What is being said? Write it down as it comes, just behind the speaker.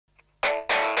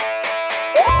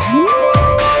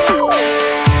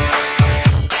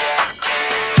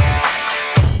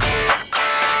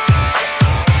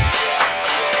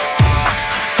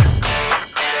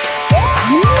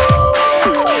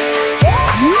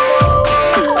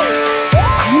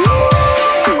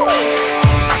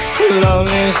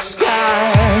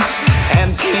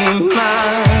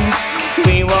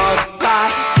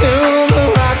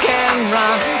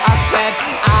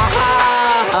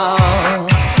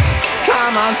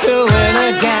want to win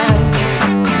again.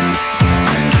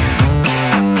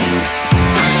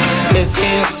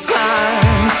 City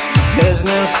signs,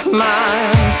 business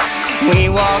minds, we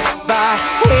walk by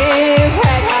with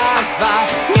head high five.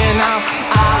 You know,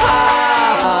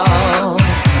 oh,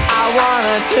 I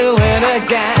wanted to win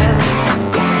again.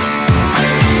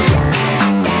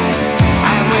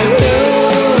 And we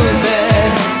lose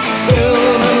it to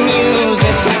the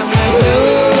music, and we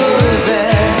lose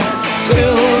it to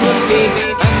the beat.